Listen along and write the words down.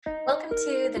Welcome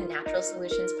to the Natural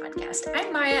Solutions Podcast.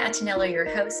 I'm Maya Atinello, your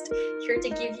host, here to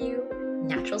give you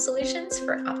natural solutions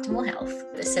for optimal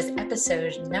health. This is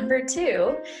episode number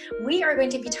 2. We are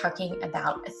going to be talking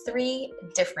about 3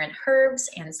 different herbs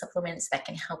and supplements that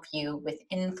can help you with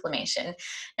inflammation.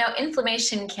 Now,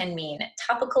 inflammation can mean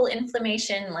topical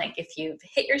inflammation, like if you've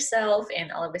hit yourself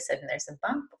and all of a sudden there's a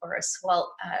bump or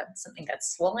something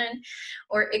that's swollen,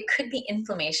 or it could be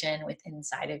inflammation within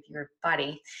inside of your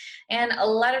body. And a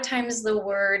lot of times the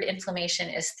word inflammation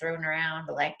is thrown around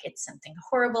like it's something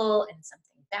horrible and something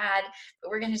bad, but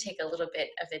we're going to take a little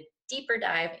bit of a deeper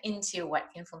dive into what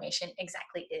inflammation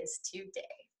exactly is today.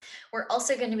 We're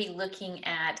also going to be looking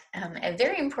at a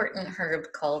very important herb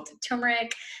called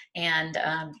turmeric and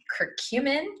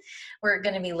curcumin. We're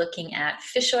going to be looking at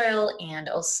fish oil and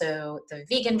also the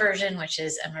vegan version, which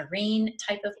is a marine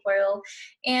type of oil.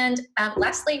 And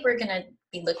lastly, we're going to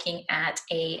be looking at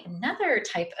another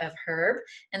type of herb,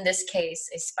 in this case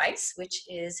a spice, which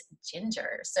is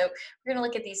ginger. So we're going to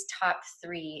look at these top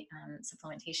 3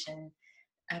 supplementation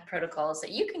protocols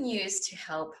that you can use to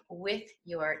help with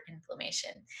your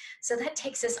inflammation. So that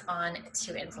takes us on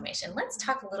to inflammation. Let's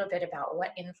talk a little bit about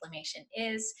what inflammation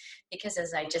is, because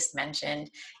as I just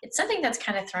mentioned, it's something that's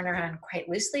kind of thrown around quite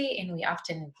loosely, and we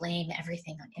often blame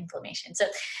everything on inflammation. So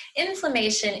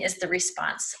inflammation is the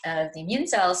response of the immune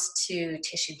cells to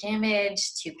tissue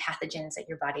damage, to pathogens that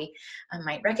your body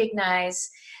might recognize.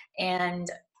 And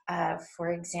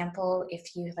for example,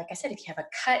 if you, like I said, if you have a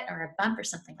cut or a bump or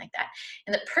something like that,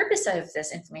 and the purpose of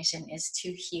this inflammation is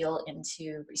to heal and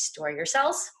to restore your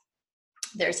cells.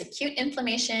 There's acute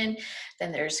inflammation,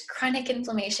 then there's chronic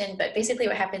inflammation, but basically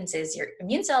what happens is your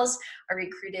immune cells are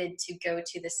recruited to go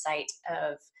to the site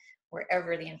of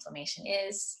wherever the inflammation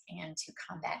is and to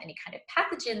combat any kind of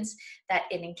pathogens that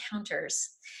it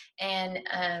encounters. And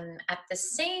at the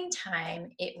same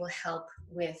time, it will help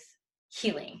with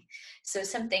healing. So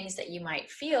some things that you might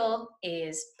feel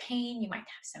is pain, you might have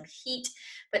some heat,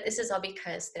 but this is all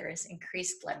because there is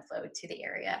increased blood flow to the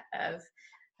area of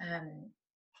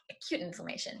acute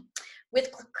inflammation. With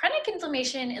chronic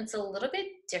inflammation, it's a little bit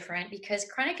different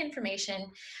because chronic inflammation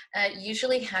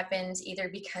usually happens either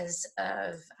because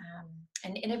of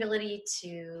an inability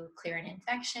to clear an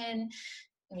infection,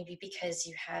 maybe because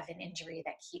you have an injury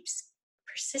that keeps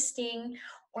persisting,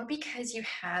 or because you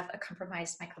have a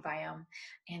compromised microbiome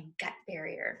and gut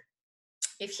barrier.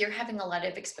 If you're having a lot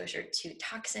of exposure to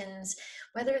toxins,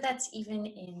 whether that's even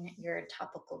in your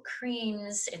topical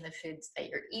creams, in the foods that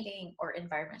you're eating, or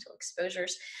environmental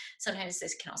exposures, sometimes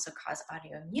this can also cause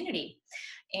autoimmunity.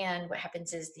 And what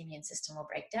happens is the immune system will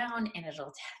break down and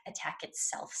it'll attack its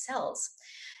self cells.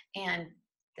 And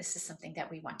this is something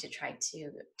that we want to try to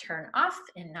turn off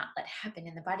and not let happen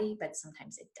in the body, but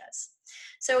sometimes it does.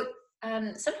 So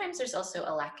sometimes there's also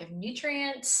a lack of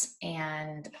nutrients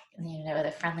and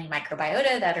the friendly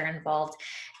microbiota that are involved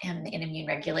in immune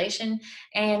regulation.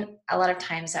 And a lot of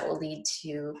times that will lead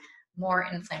to more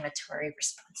inflammatory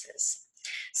responses.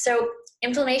 So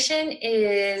inflammation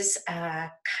is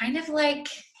kind of like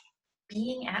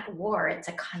being at war. It's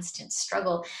a constant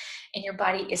struggle, and your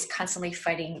body is constantly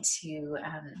fighting to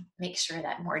make sure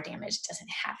that more damage doesn't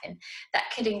happen. That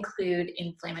could include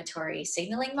inflammatory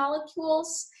signaling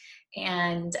molecules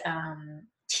and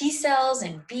T cells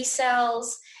and B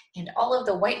cells and all of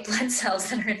the white blood cells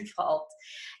that are involved.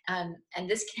 And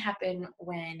this can happen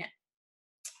when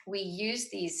we use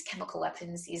these chemical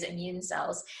weapons, these immune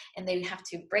cells, and they have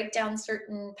to break down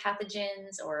certain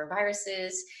pathogens or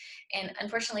viruses. And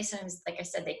unfortunately, sometimes, like I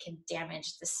said, they can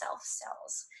damage the self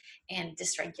cells and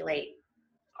dysregulate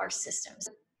our systems.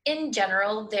 In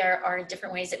general, there are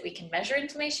different ways that we can measure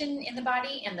inflammation in the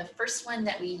body. And the first one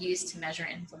that we use to measure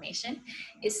inflammation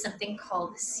is something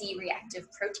called C-reactive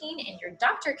protein. And your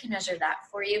doctor can measure that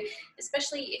for you,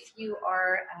 especially if you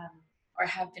are or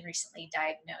have been recently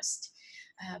diagnosed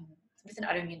with an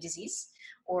autoimmune disease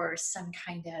or some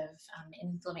kind of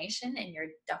inflammation, and your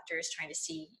doctor is trying to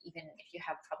see even if you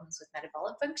have problems with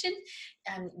metabolic function,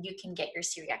 you can get your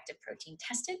C-reactive protein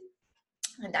tested.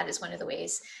 And that is one of the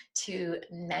ways to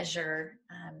measure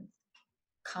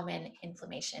common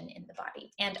inflammation in the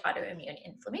body and autoimmune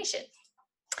inflammation.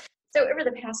 So over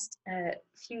the past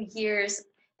few years,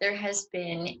 there has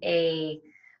been a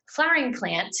flowering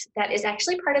plant that is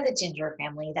actually part of the ginger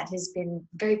family that has been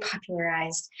very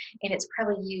popularized, and it's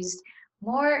probably used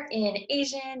more in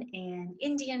Asian and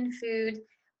Indian food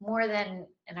more than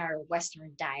in our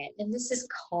Western diet. And this is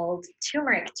called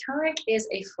turmeric. Turmeric is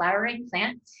a flowering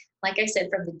plant, like I said,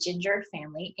 from the ginger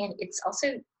family, and it's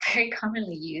also very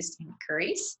commonly used in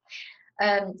curries.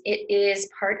 It is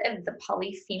part of the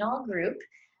polyphenol group,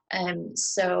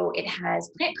 So it has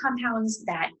plant compounds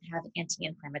that have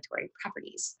anti-inflammatory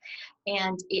properties.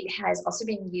 And it has also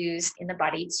been used in the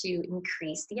body to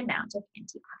increase the amount of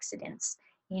antioxidants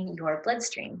in your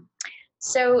bloodstream.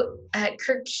 So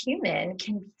curcumin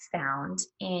can be found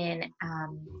in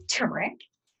turmeric,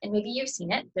 and maybe you've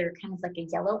seen it. They're kind of like a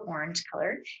yellow-orange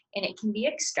color, and it can be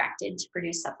extracted to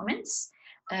produce supplements,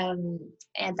 um,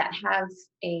 and that have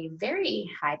a very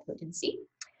high potency.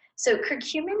 So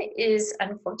curcumin is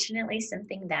unfortunately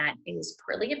something that is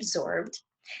poorly absorbed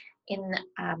in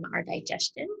our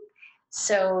digestion.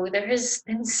 So there has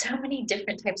been so many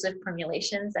different types of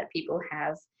formulations that people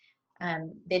have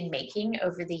been making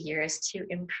over the years to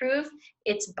improve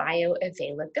its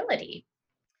bioavailability.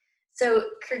 So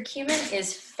curcumin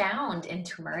is found in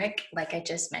turmeric, like I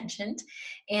just mentioned,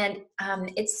 and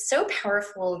it's so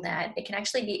powerful that it can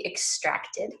actually be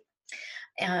extracted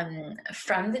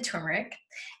from the turmeric,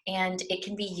 and it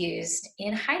can be used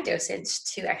in high dosage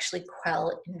to actually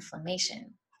quell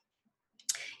inflammation.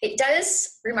 It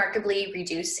does remarkably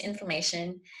reduce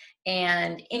inflammation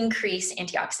and increase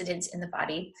antioxidants in the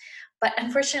body. But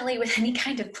unfortunately, with any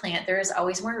kind of plant, there is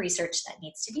always more research that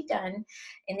needs to be done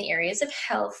in the areas of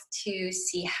health to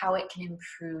see how it can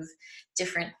improve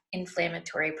different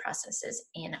inflammatory processes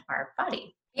in our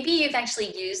body. Maybe you've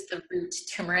actually used the root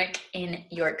turmeric in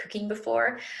your cooking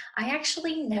before. I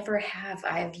actually never have.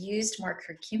 I've used more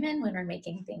curcumin when we're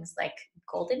making things like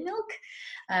golden milk,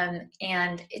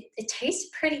 and it tastes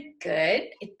pretty good.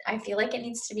 I feel like it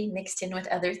needs to be mixed in with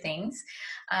other things.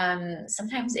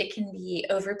 Sometimes it can be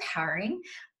overpowering,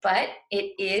 but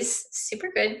it is super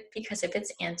good because of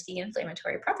its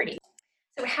anti-inflammatory properties.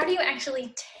 So how do you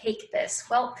actually take this?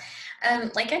 Well,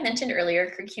 like I mentioned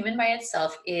earlier, curcumin by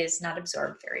itself is not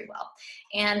absorbed very well.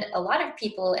 And a lot of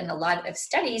people and a lot of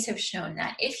studies have shown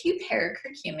that if you pair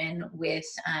curcumin with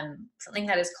something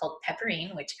that is called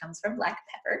piperine, which comes from black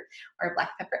pepper or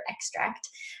black pepper extract,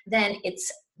 then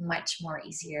it's much more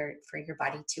easier for your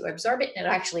body to absorb it.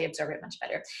 It'll actually absorb it much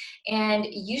better. And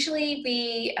usually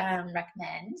we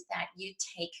recommend that you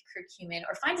take curcumin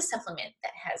or find a supplement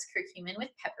that has curcumin with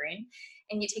piperine,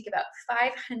 and you take about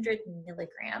 500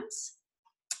 milligrams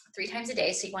 3 times a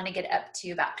day. So you want to get up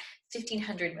to about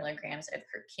 1,500 milligrams of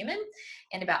curcumin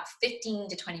and about 15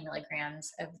 to 20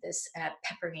 milligrams of this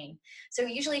piperine. So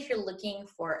usually if you're looking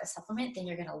for a supplement, then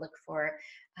you're going to look for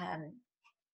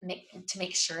to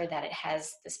make sure that it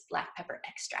has this black pepper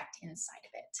extract inside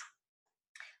of it.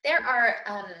 There are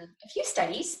a few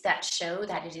studies that show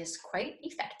that it is quite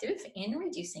effective in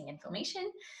reducing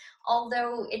inflammation,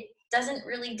 although it doesn't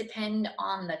really depend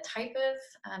on the type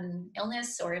of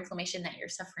illness or inflammation that you're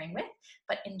suffering with,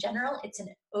 but in general, it's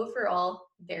an overall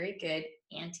very good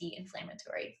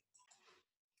anti-inflammatory.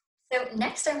 So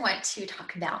next I want to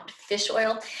talk about fish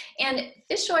oil. And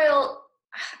fish oil,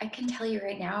 I can tell you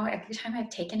right now, every time I've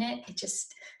taken it, it's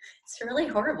really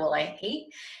horrible. I hate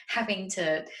having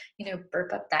to,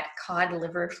 burp up that cod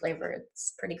liver flavor.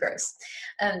 It's pretty gross.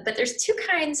 But there's two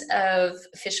kinds of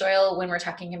fish oil. When we're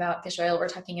talking about fish oil, we're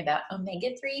talking about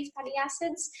omega-3 fatty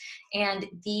acids. And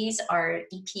these are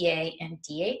EPA and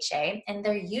DHA, and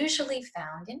they're usually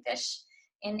found in fish,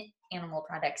 in animal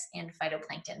products, and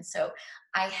phytoplankton. So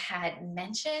I had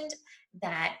mentioned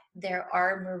that there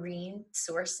are marine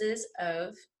sources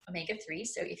of omega-3.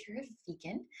 So if you're a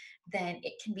vegan, then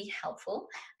it can be helpful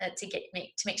to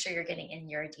make sure you're getting in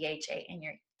your DHA and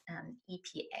your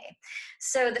EPA.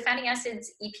 So the fatty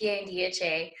acids EPA and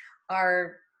DHA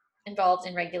are involved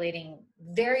in regulating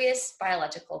various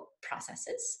biological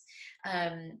processes,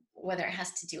 whether it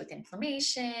has to do with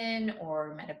inflammation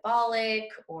or metabolic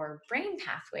or brain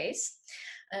pathways.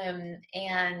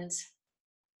 And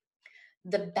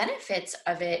the benefits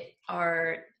of it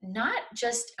are not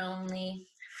just only,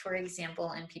 for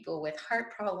example, in people with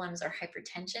heart problems or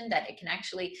hypertension, that it can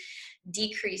actually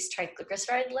decrease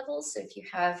triglyceride levels. So if you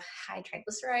have high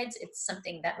triglycerides, it's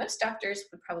something that most doctors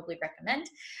would probably recommend,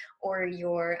 or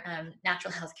your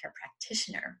natural healthcare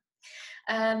practitioner.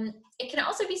 It can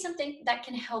also be something that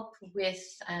can help with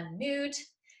mood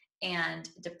and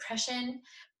depression,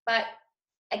 but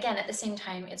again, at the same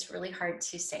time, it's really hard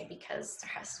to say because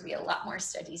there has to be a lot more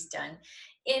studies done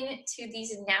into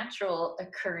these natural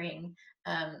occurring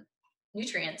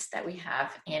nutrients that we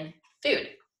have in food.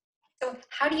 So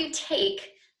how do you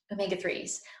take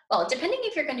omega-3s? Well, depending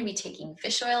if you're going to be taking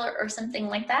fish oil or something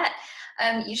like that,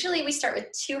 usually we start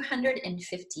with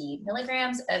 250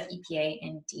 milligrams of EPA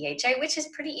and DHA, which is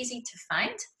pretty easy to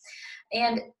find.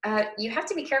 And you have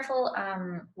to be careful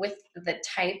with the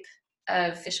type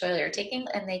of fish oil you're taking,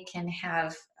 and they can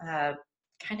have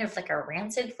kind of like a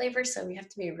rancid flavor, so we have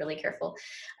to be really careful.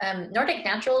 Nordic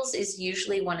Naturals is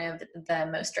usually one of the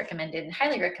most recommended and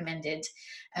highly recommended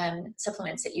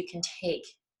supplements that you can take.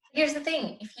 Here's the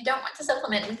thing, if you don't want to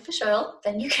supplement with fish oil,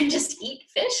 then you can just eat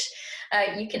fish.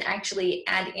 You can actually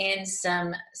add in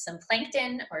some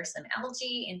plankton or some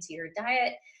algae into your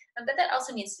diet, but that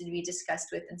also needs to be discussed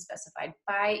with and specified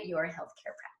by your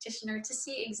healthcare practitioner to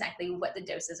see exactly what the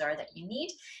doses are that you need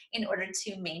in order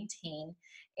to maintain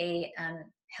a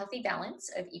healthy balance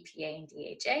of EPA and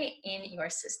DHA in your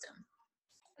system.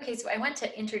 Okay, so I want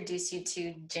to introduce you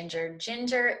to ginger.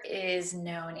 Ginger is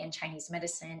known in Chinese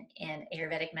medicine and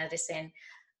Ayurvedic medicine,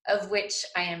 of which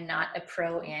I am not a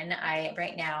pro in.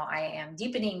 Right now I am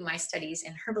deepening my studies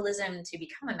in herbalism to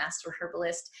become a master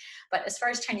herbalist. But as far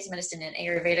as Chinese medicine and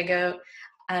Ayurveda go,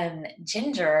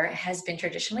 ginger has been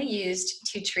traditionally used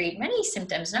to treat many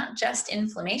symptoms, not just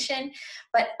inflammation,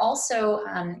 but also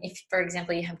if, for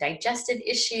example, you have digestive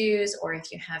issues or if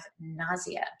you have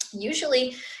nausea.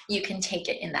 Usually you can take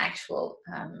it in the actual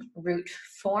root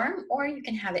form, or you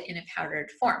can have it in a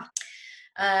powdered form.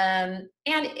 And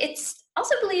it's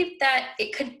also believed that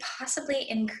it could possibly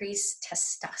increase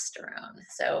testosterone.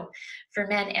 So for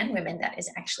men and women, that is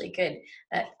actually good.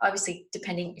 Obviously,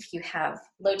 depending if you have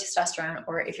low testosterone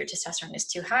or if your testosterone is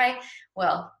too high.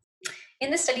 Well,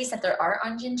 in the studies that there are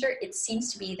on ginger, it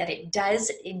seems to be that it does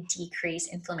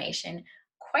decrease inflammation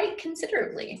quite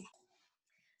considerably.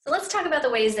 So let's talk about the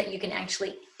ways that you can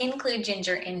actually include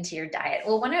ginger into your diet.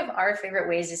 Well, one of our favorite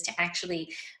ways is to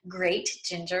actually grate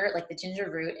ginger, like the ginger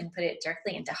root, and put it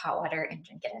directly into hot water and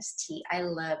drink it as tea. I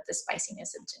love the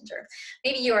spiciness of ginger.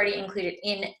 Maybe you already include it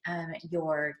in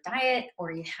your diet,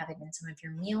 or you have it in some of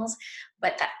your meals,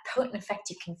 but that potent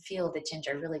effect you can feel the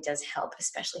ginger really does help,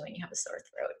 especially when you have a sore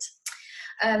throat.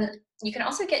 You can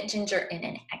also get ginger in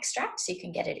an extract, so you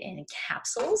can get it in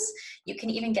capsules. You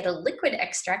can even get a liquid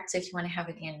extract, so if you want to have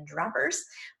it in droppers.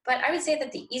 But I would say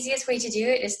that the easiest way to do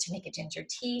it is to make a ginger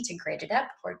tea, to grate it up,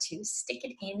 or to stick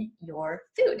it in your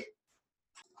food.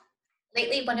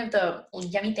 Lately, one of the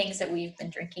yummy things that we've been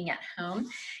drinking at home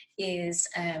is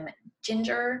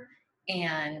ginger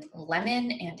and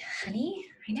lemon and honey.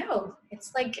 I know,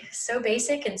 it's like so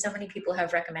basic and so many people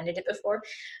have recommended it before,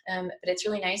 but it's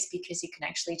really nice because you can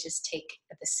actually just take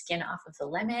the skin off of the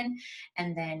lemon,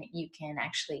 and then you can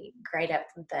actually grate up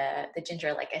the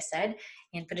ginger, like I said,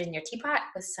 and put it in your teapot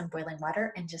with some boiling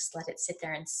water and just let it sit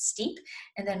there and steep.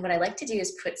 And then what I like to do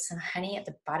is put some honey at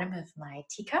the bottom of my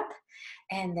teacup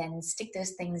and then stick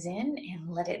those things in and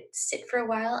let it sit for a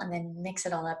while, and then mix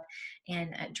it all up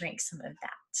and drink some of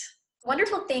that.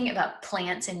 Wonderful thing about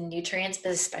plants and nutrients,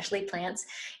 but especially plants,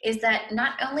 is that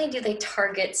not only do they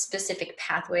target specific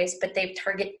pathways, but they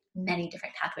target many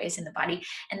different pathways in the body,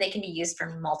 and they can be used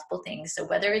for multiple things. So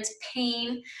whether it's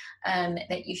pain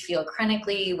that you feel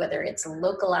chronically, whether it's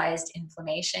localized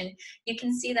inflammation, you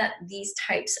can see that these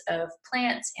types of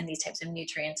plants and these types of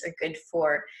nutrients are good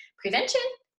for prevention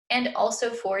and also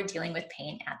for dealing with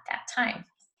pain at that time.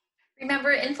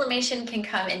 Remember, inflammation can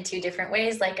come in two different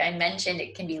ways. Like I mentioned,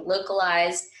 it can be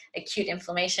localized, acute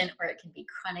inflammation, or it can be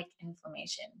chronic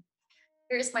inflammation.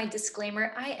 Here's my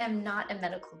disclaimer. I am not a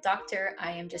medical doctor.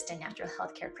 I am just a natural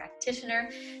healthcare practitioner.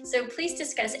 So please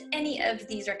discuss any of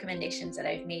these recommendations that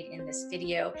I've made in this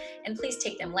video, and please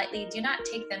take them lightly. Do not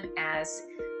take them as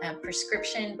a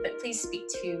prescription, but please speak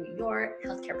to your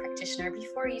healthcare practitioner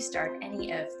before you start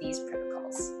any of these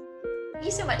protocols.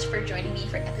 Thank you so much for joining me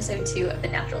for episode 2 of the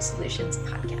Natural Solutions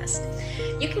podcast.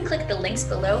 You can click the links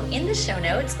below in the show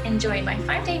notes and join my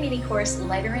 5-day mini course,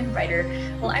 Lighter and Brighter,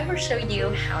 where I will show you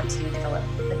how to develop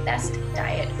the best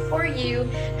diet for you,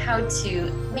 how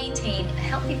to maintain a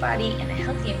healthy body and a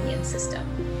healthy immune system.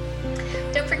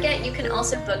 Don't forget, you can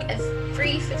also book a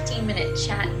free 15-minute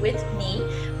chat with me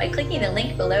by clicking the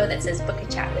link below that says Book a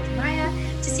Chat with Maya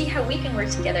to see how we can work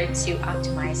together to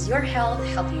optimize your health,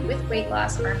 help you with weight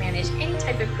loss, or manage any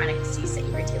type of chronic disease that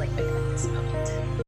you are dealing with at this moment.